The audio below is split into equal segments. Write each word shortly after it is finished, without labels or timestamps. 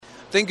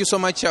Thank you so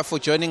much for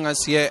joining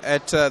us here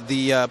at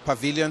the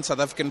Pavilion, South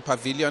African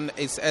Pavilion.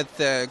 It's at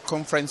the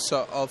Conference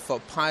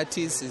of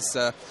Parties. It's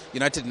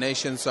United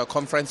Nations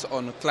Conference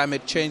on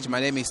Climate Change. My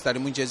name is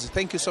Celiwe Shivambu.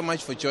 Thank you so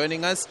much for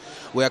joining us.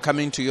 We are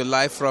coming to you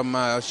live from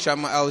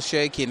Sharm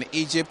el-Sheikh in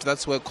Egypt.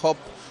 That's where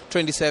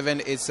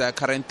COP27 is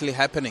currently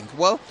happening.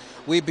 Well,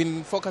 we've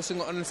been focusing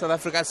on South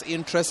Africa's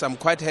interests. I'm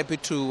quite happy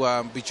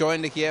to be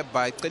joined here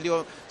by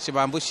Celiwe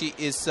Shivambu. She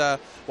is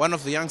one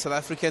of the young South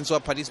Africans who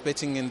are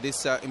participating in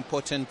this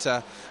important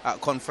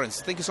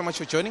conference. Thank you so much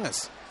for joining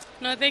us.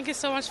 No, thank you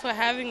so much for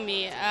having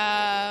me.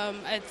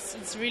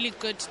 It's really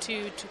good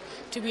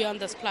to be on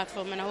this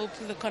platform, and I hope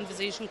the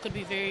conversation could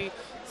be very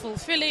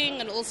fulfilling,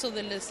 and also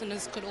the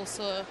listeners could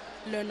also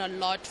learn a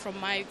lot from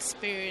my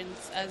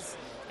experience as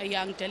a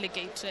young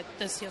delegate at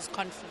this year's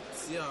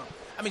conference. Yeah.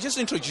 I mean, just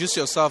introduce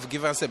yourself,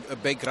 give us a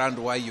background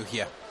why you're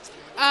here.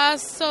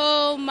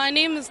 So my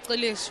name is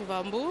Celiwe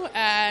Shivambu,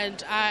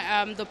 and I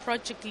am the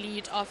project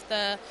lead of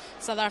the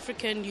South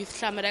African Youth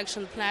Climate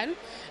Action Plan.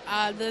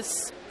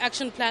 This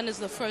action plan is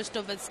the first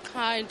of its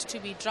kind to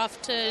be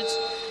drafted,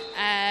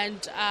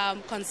 and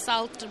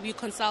we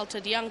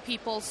consulted young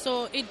people.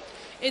 So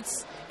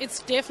it's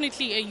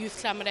definitely a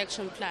youth climate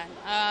action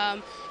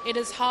plan. It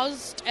is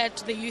housed at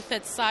the Youth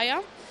at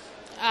SAYA.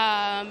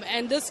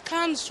 And this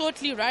comes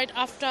shortly right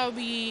after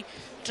we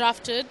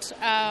drafted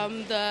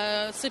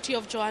the City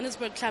of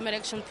Johannesburg Climate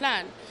Action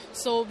Plan.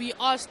 So we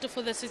asked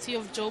for the City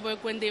of Joburg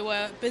when they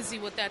were busy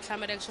with their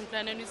Climate Action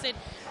Plan, and we said,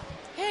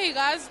 hey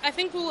guys, I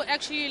think we would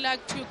actually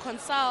like to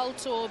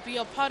consult or be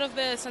a part of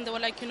this. And they were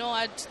like, you know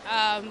what,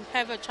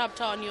 have a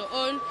chapter on your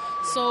own.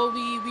 So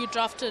we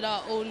drafted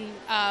our own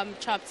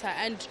chapter,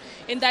 and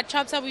in that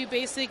chapter we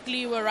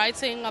basically were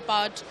writing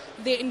about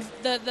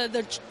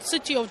the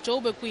city of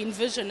Joburg we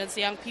envision as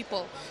young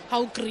people,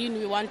 how green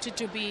we want it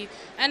to be.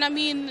 And I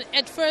mean,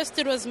 at first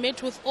it was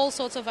met with all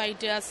sorts of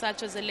ideas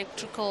such as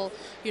electrical,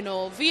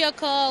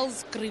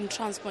 vehicles, green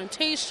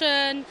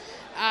transportation.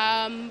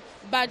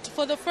 But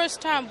for the first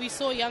time, we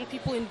saw young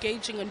people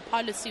engaging in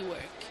policy work.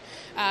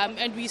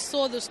 And we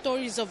saw the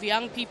stories of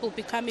young people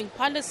becoming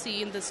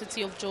policy in the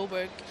city of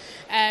Joburg.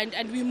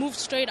 And we moved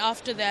straight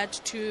after that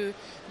to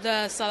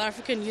the South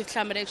African Youth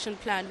Climate Action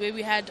Plan, where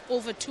we had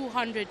over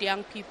 200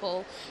 young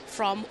people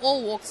from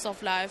all walks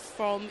of life,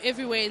 from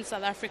everywhere in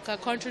South Africa,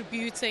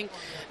 contributing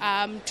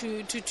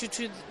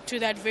to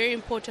that very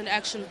important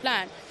action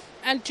plan.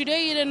 And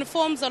today it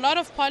informs a lot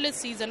of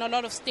policies and a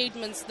lot of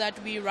statements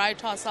that we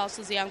write ourselves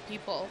as young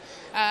people.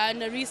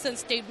 And a recent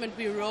statement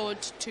we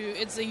wrote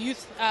it's a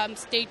youth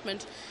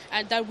statement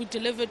and that we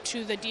delivered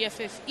to the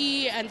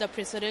DFFE and the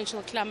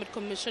Presidential Climate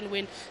Commission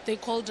when they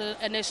called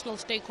a national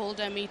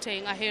stakeholder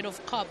meeting ahead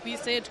of COP. We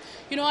said,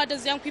 you know what,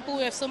 as young people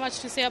we have so much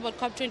to say about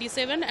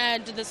COP27,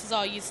 and this is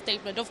our youth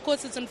statement. Of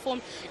course it's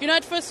informed,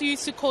 at first we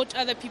used to quote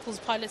other people's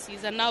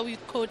policies, and now we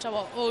quote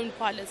our own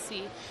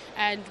policy,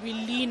 and we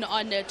lean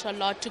on it a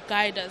lot to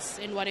guide us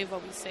in whatever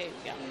we say.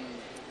 Yeah.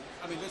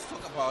 I mean, let's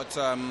talk about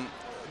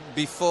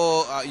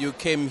before you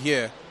came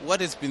here. What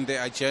has been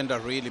the agenda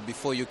really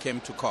before you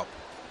came to COP?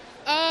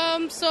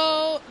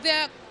 So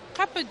the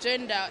COP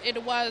agenda,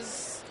 it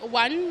was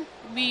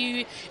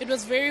it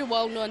was very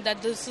well known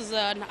that this is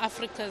an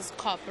Africa's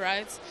COP,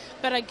 right?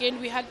 But again,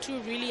 we had to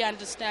really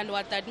understand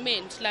what that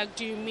meant. Like,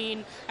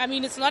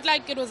 it's not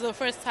like it was the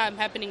first time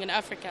happening in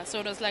Africa. So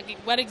it was like,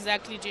 what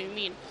exactly do you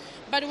mean?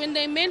 But when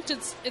they meant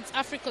it's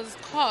Africa's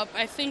COP,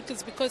 I think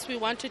it's because we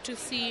wanted to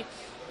see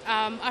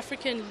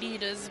African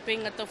leaders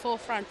being at the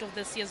forefront of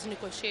this year's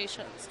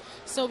negotiations.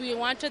 So we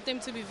wanted them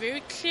to be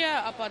very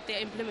clear about their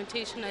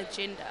implementation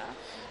agenda.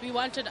 We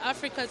wanted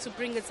Africa to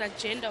bring its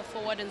agenda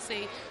forward and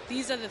say,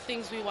 these are the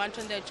things we want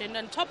on the agenda.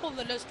 And top of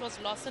the list was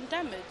loss and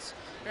damage,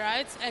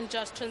 right? And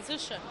just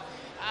transition.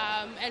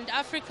 And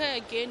Africa,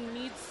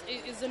 again,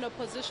 is in a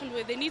position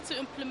where they need to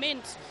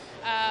implement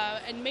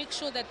and make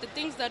sure that the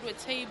things that were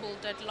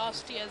tabled at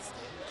last year's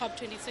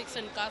COP26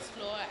 in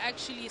Glasgow are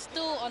actually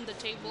still on the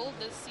table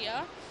this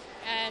year,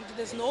 and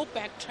there's no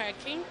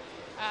backtracking.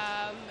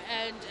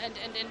 And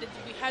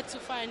we had to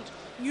find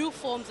new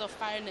forms of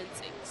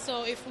financing.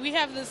 So if we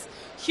have this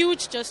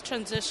huge just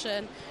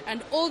transition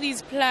and all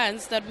these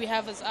plans that we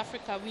have as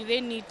Africa, we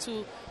then need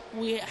to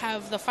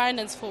have the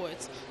finance for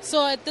it.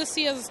 So at this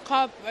year's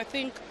COP, I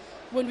think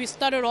when we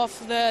started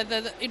off,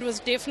 it was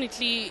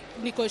definitely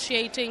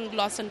negotiating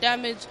loss and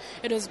damage.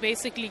 It was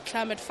basically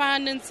climate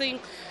financing.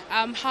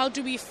 How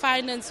do we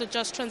finance a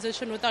just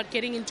transition without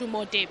getting into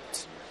more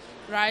debt?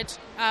 Right,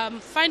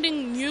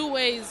 finding new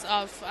ways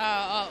of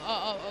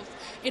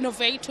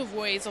innovative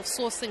ways of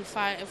sourcing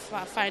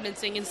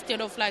financing instead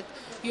of like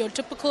your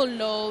typical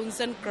loans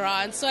and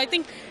grants. So I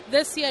think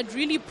this year it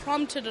really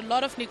prompted a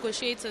lot of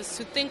negotiators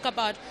to think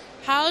about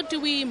how do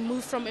we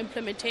move from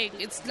implementing.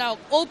 It's now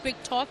all big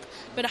talk,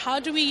 but how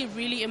do we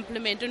really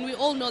implement? And we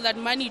all know that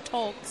money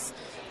talks.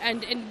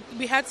 And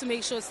we had to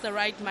make sure it's the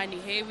right money.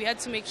 Hey, we had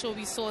to make sure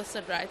we source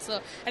it right.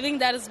 So I think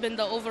that has been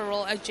the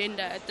overall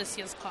agenda at this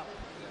year's COP.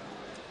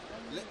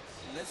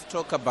 Let's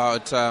talk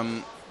about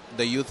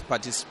the youth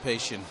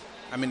participation.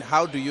 I mean,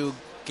 how do you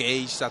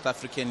gauge South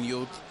African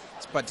youth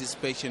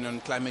participation on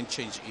climate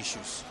change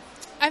issues?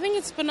 I think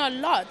it's been a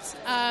lot,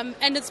 and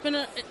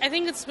I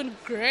think it's been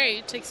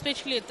great,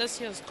 especially at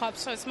this year's COP.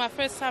 So it's my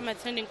first time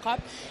attending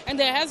COP, and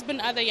there has been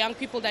other young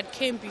people that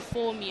came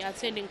before me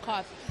attending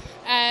COP,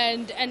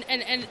 and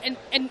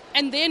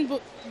then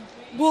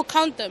we'll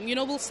count them.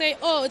 We'll say,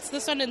 oh, it's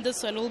this one and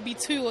this one. It will be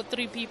 2 or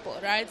 3 people,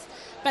 right?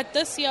 But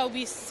this year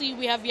we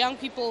have young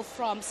people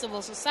from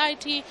civil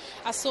society.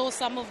 I saw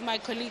some of my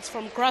colleagues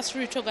from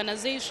grassroots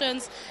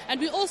organizations. And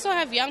we also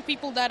have young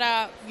people that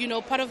are,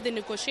 part of the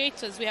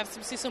negotiators. We have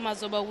Sibusiso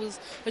Mazoba, who's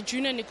a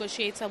junior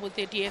negotiator with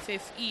the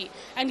DFFE.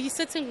 And he's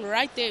sitting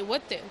right there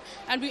with them.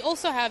 And we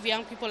also have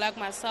young people like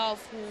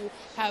myself who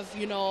have,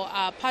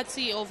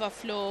 party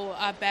overflow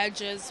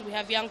badges. We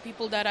have young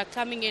people that are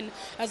coming in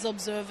as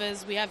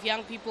observers. We have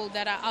young people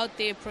that are out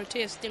there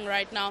protesting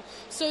right now.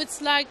 So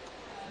it's like,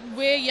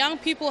 where young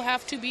people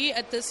have to be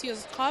at this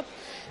year's COP,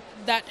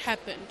 that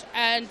happened.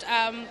 And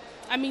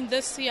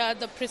this year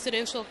the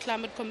Presidential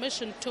Climate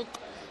Commission took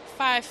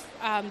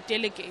 5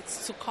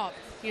 delegates to COP,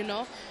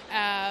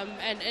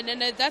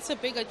 and that's a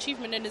big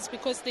achievement, and it's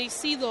because they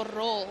see the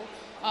role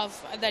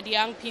that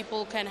young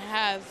people can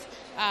have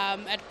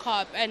at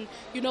COP. And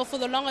for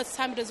the longest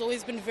time it has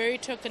always been very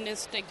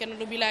tokenistic, and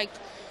it'll be like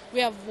we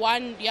have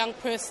one young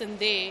person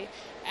there,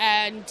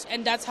 and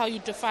that's how you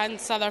define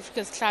South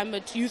Africa's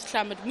youth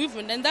climate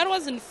movement. And that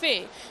wasn't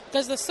fair,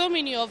 because there's so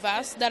many of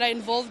us that are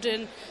involved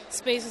in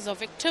spaces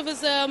of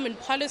activism, in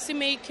policy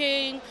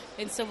making,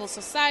 in civil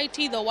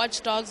society, the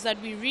watchdogs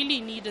that we really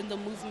need in the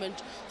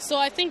movement. So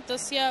I think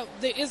this year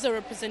there is a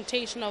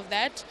representation of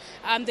that.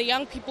 The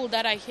young people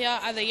that are here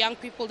are the young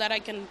people that I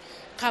can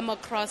come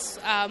across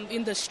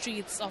in the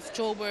streets of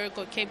Joburg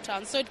or Cape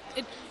Town. So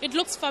it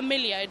looks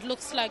familiar, it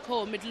looks like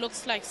home, it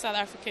looks like South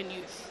African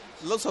youth.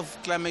 Lots of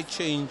climate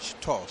change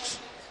talks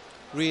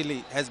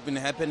really has been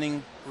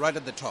happening right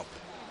at the top,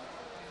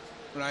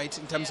 right,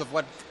 in terms of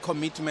what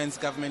commitments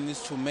government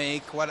needs to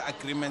make, what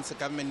agreements the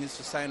government needs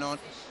to sign on.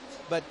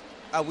 But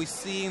are we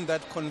seeing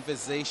that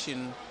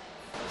conversation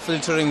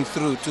filtering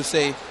through to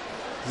say,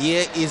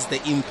 here is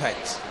the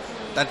impact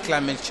that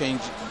climate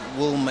change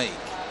will make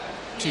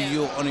to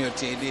you on your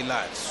daily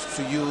lives,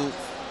 to you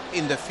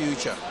in the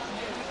future?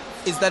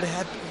 Is that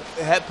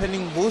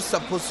happening? Who's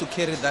supposed to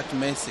carry that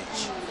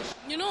message?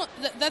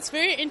 That's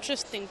very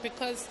interesting,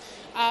 because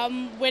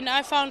when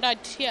I found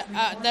out here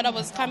that I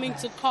was coming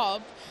to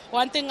COP,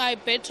 one thing I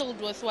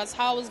battled with was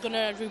how I was going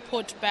to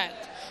report back.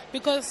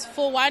 Because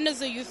for one,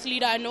 as a youth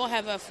leader, I know I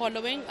have a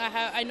following.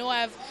 I know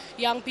I have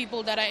young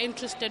people that are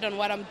interested in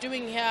what I'm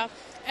doing here.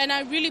 And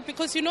I really,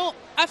 because,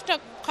 after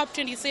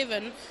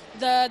COP27,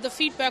 the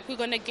feedback we're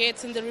going to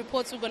get and the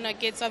reports we're going to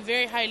get are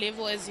very high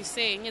level, as you're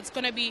saying. It's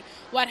going to be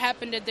what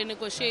happened at the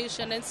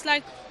negotiation. And it's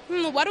like,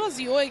 what was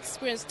your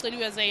experience,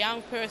 Celiwe, as a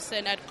young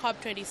person at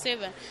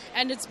COP27?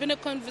 And it's been a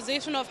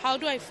conversation of how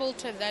do I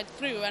filter that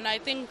through. And I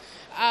think,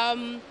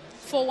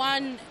 for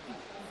one,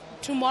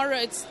 tomorrow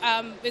it's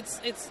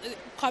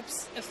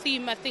COP's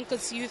theme, I think,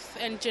 is youth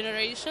and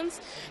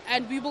generations,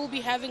 and we will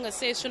be having a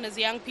session as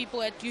young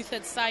people at Youth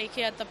at SAI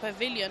here at the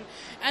pavilion,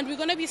 and we're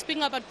going to be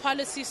speaking about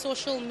policy,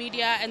 social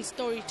media and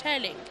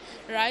storytelling,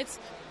 right?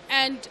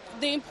 And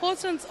the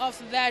importance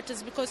of that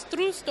is because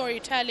through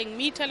storytelling,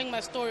 me telling my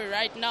story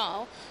right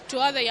now to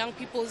other young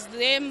people, is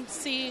them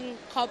seeing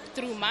COP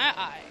through my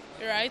eye,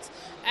 right?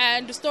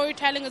 And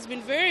storytelling has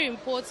been very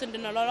important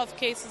in a lot of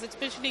cases,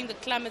 especially in the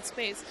climate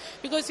space,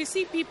 because you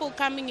see people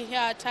coming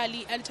here,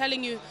 Tali, and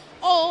telling you,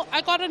 oh, I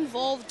got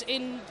involved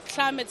in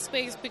climate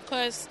space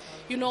because,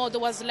 there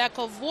was lack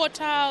of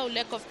water,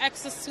 lack of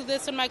access to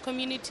this in my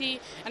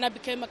community, and I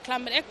became a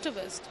climate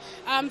activist.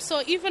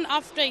 So even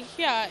after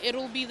here, it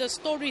will be the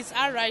stories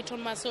I write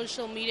on my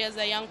social media as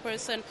a young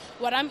person,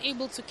 what I'm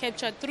able to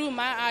capture through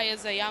my eye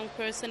as a young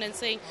person, and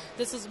saying,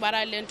 this is what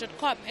I learned at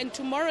COP. And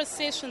tomorrow's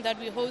session that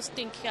we're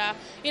hosting here,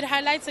 it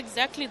highlights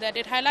exactly that.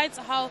 It highlights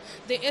how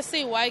the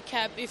SAY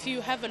cap, if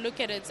you have a look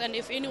at it, and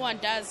if anyone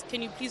does,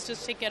 can you please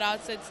just check it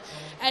out?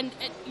 And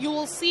you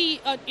will see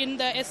in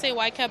the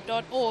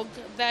saycap.org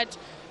that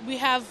we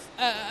have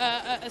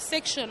a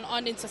section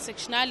on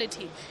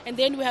intersectionality, and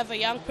then we have a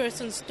young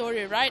person's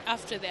story right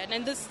after that.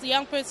 And this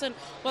young person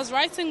was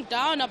writing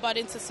down about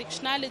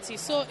intersectionality.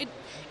 So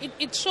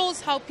it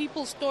shows how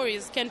people's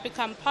stories can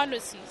become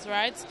policies,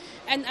 right?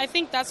 And I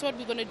think that's what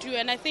we're going to do.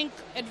 And I think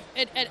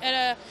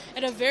at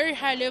a very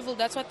high level,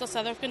 that's what the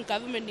South African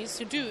government needs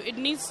to do. It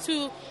needs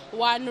to,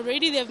 one,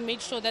 already they've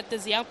made sure that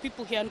there's young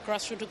people here in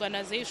grassroots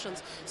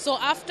organizations. So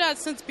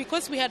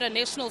because we had a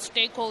national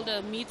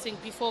stakeholder meeting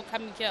before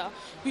coming here,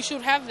 we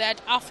should have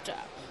that after.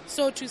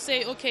 So to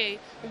say, okay,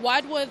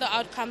 what were the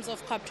outcomes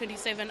of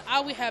COP27?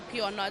 Are we happy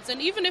or not?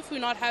 And even if we're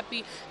not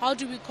happy, how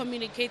do we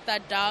communicate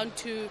that down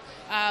to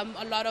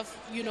a lot of,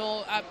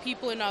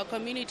 people in our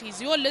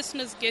communities? Your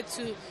listeners get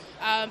to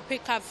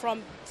pick up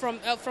from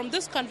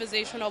this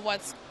conversation of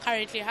what's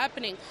currently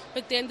happening.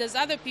 But then there's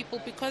other people,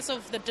 because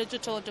of the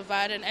digital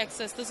divide and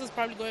access, this is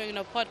probably going in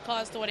a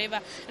podcast or whatever,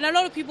 and a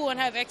lot of people won't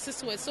have access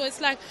to it. So it's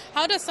like,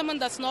 how does someone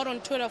that's not on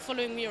Twitter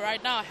following me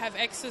right now have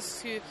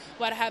access to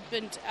what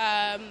happened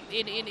at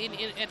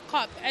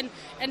COP? And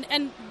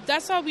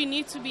that's why we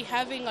need to be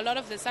having a lot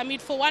of this. I mean,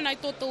 for one, I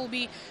thought there will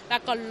be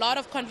like a lot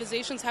of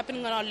conversations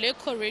happening on our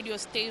local radio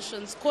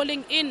stations,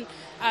 calling in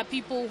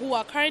people who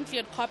are currently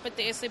at COP at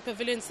the SA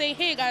Pavilion, saying,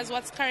 hey guys,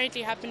 what's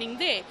currently happening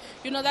there?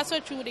 You know, that's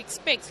what you would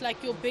expect.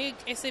 Like your big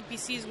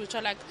SABCs, which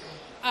are like,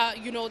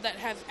 that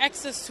have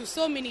access to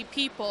so many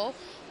people,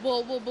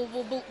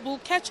 will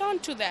catch on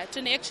to that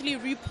and actually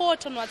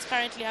report on what's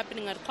currently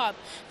happening at COP,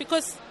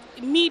 because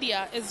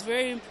media is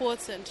very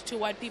important to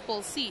what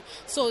people see.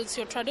 So it's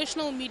your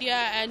traditional media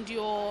and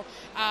your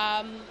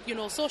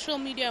social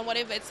media and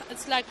whatever.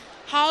 It's like,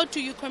 how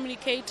do you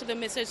communicate the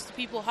message to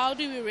people? How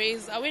do we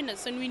raise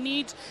awareness? And we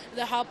need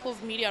the help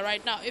of media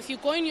right now. If you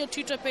go in your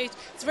Twitter page,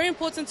 it's very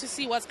important to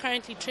see what's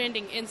currently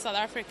trending in South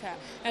Africa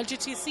and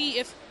to see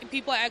if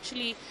people are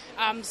actually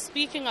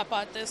speaking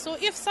about this. So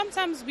if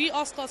sometimes we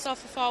ask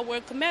ourselves if our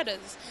work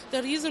matters,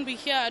 the reason we're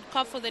here at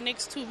COP for the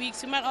next 2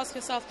 weeks, you might ask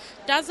yourself,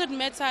 does it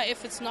matter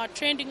if it's not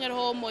trending at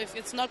home or if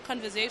it's not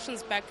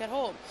conversations back at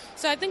home?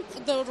 So I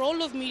think the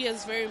role of media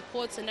is very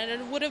important, and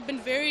it would have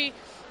been very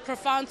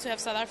profound to have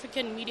South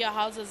African media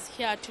houses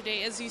here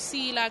today. As you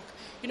see,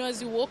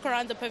 as you walk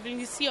around the pavilion,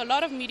 you see a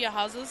lot of media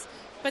houses,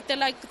 but they're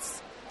like,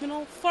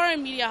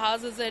 foreign media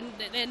houses,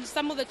 and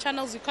some of the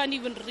channels you can't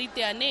even read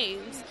their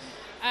names.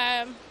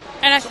 And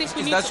I think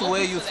we need that's to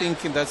where you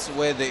think that's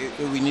where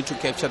we need to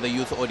capture the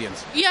youth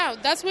audience. Yeah,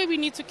 that's where we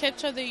need to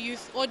capture the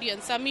youth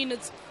audience. I mean,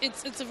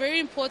 it's very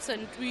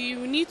important. We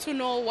need to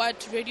know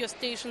what radio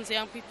stations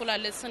young people are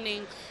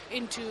listening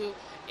into.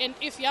 And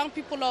if young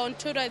people are on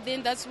Twitter,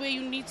 then that's where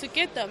you need to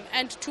get them.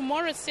 And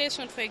tomorrow's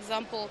session, for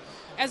example,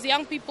 as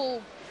young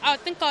people, I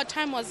think our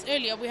time was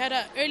earlier. We had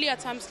an earlier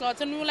time slot,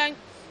 and we were like,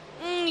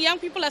 young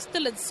people are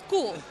still at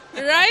school,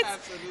 right?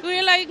 We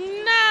were like,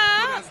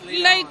 nah,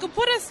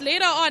 put us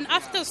later on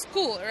after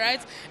school,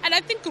 right? And I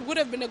think it would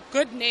have been a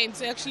good name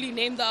to actually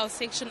name our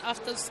section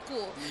after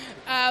school,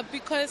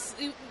 because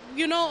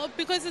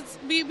it's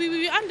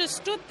we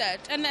understood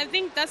that. And I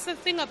think that's the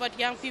thing about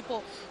young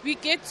people. We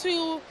get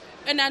to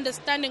an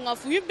understanding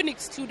of, we've been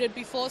excluded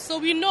before, so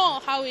we know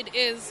how it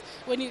is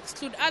when you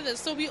exclude others.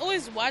 So we're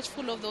always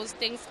watchful of those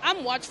things.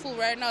 I'm watchful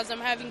right now as I'm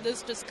having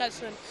this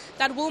discussion,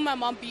 that will my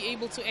mom be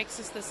able to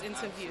access this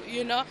interview,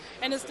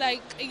 And it's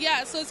like,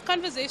 so it's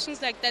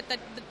conversations like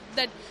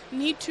that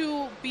need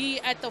to be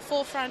at the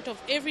forefront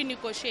of every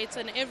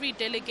negotiator and every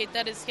delegate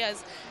that is here.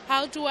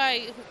 How do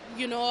I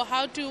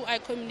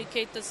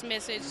communicate this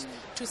message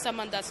to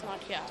someone that's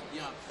not here?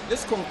 Yeah.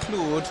 Let's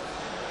conclude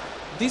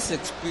this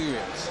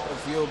experience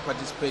of your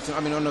participating.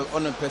 I mean,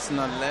 on a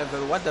personal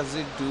level, what does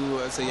it do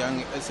as a young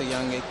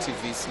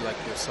activist like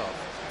yourself?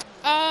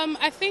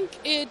 I think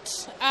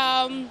it.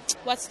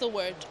 What's the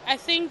word? I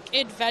think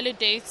it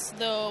validates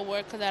the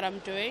work that I'm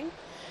doing,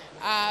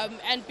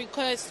 and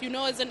because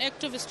as an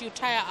activist, you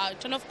tire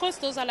out, and of course,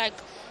 those are like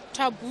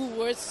taboo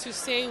words to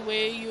say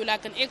where you're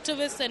like an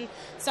activist, and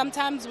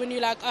sometimes when you're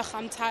like,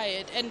 I'm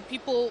tired, and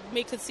people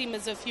make it seem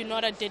as if you're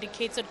not a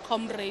dedicated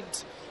comrade.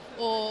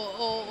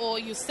 Or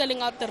you're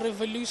selling out the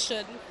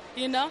revolution,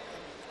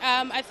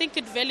 I think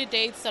it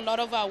validates a lot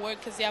of our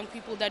work as young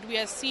people, that we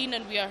are seen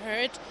and we are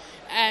heard,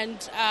 and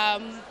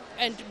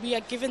we are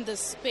given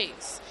this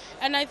space.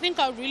 And I think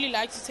I would really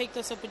like to take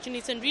this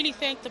opportunity and really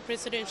thank the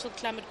Presidential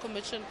Climate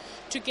Commission,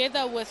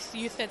 together with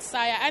Youth at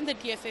SAIA and the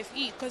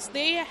DFFE, because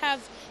they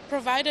have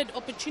provided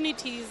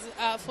opportunities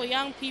for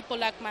young people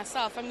like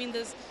myself. I mean,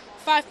 there's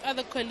 5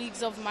 other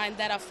colleagues of mine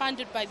that are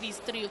funded by these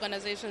 3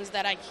 organizations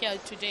that are here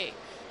today.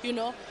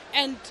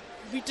 And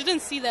we didn't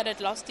see that at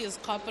last year's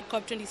COP, at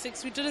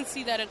COP26. We didn't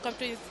see that at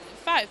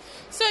COP25.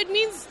 So it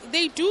means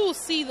they do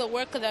see the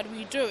work that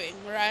we're doing,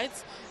 right?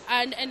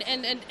 And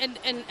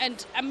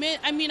I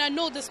mean, I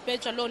know this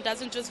badge alone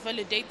doesn't just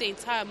validate the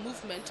entire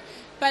movement,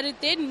 but it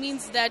then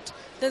means that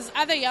there's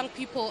other young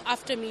people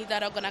after me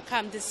that are going to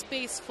come. There's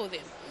space for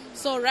them.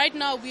 So right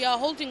now we are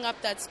holding up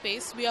that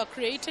space. We are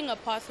creating a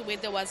path where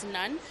there was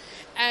none.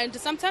 And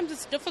sometimes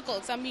it's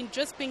difficult. I mean,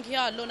 just being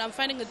here alone, I'm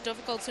finding it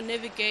difficult to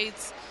navigate.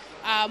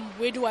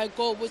 Where do I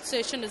go? Which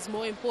session is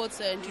more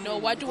important?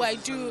 What do I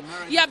do?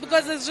 Yeah,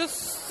 because there's just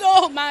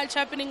so much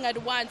happening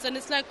at once. And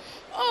it's like,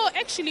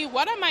 actually,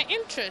 what are my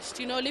interests?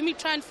 Let me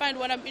try and find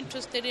what I'm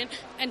interested in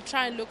and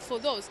try and look for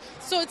those.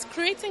 So it's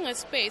creating a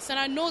space. And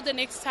I know the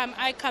next time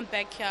I come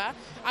back here,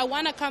 I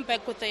want to come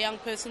back with a young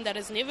person that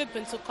has never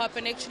been to COP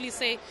and actually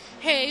say,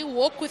 hey,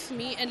 walk with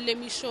me and let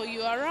me show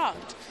you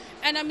around.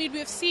 And I mean,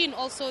 we've seen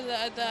also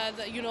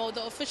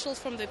the officials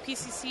from the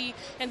PCC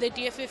and the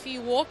DFFE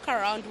walk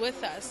around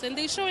with us, and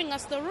they're showing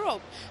us the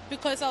rope.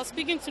 Because I was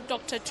speaking to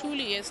Dr.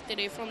 Thuli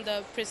yesterday from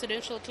the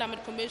Presidential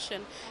Climate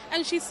Commission,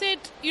 and she said,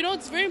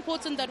 it's very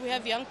important that we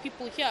have young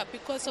people here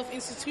because of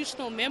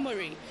institutional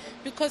memory.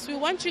 Because we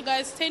want you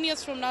guys 10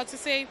 years from now to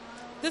say,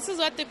 this is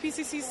what the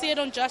PCC said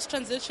on just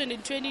transition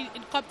in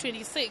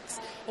COP26.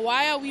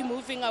 Why are we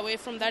moving away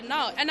from that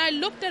now? And I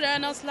looked at her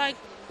and I was like,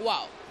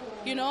 wow,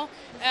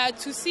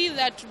 to see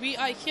that we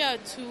are here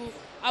to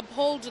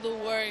uphold the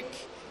work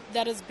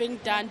that has been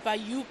done by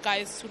you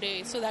guys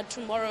today, so that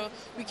tomorrow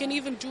we can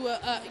even do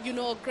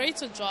a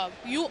greater job.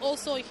 You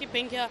also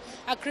being here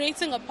are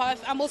creating a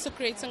path. I'm also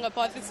creating a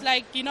path. It's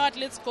like, what,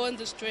 let's go on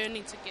this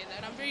journey together,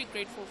 and I'm very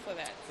grateful for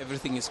that.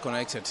 Everything is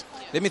connected.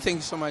 Yeah. Let me thank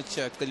you so much,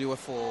 Celiwe,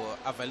 for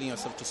availing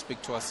yourself to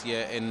speak to us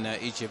here in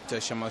Egypt,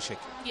 Sharm el Sheikh.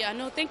 Yeah,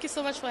 no, thank you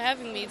so much for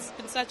having me. It's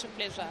been such a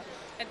pleasure,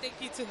 and thank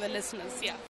you to the listeners. Yeah.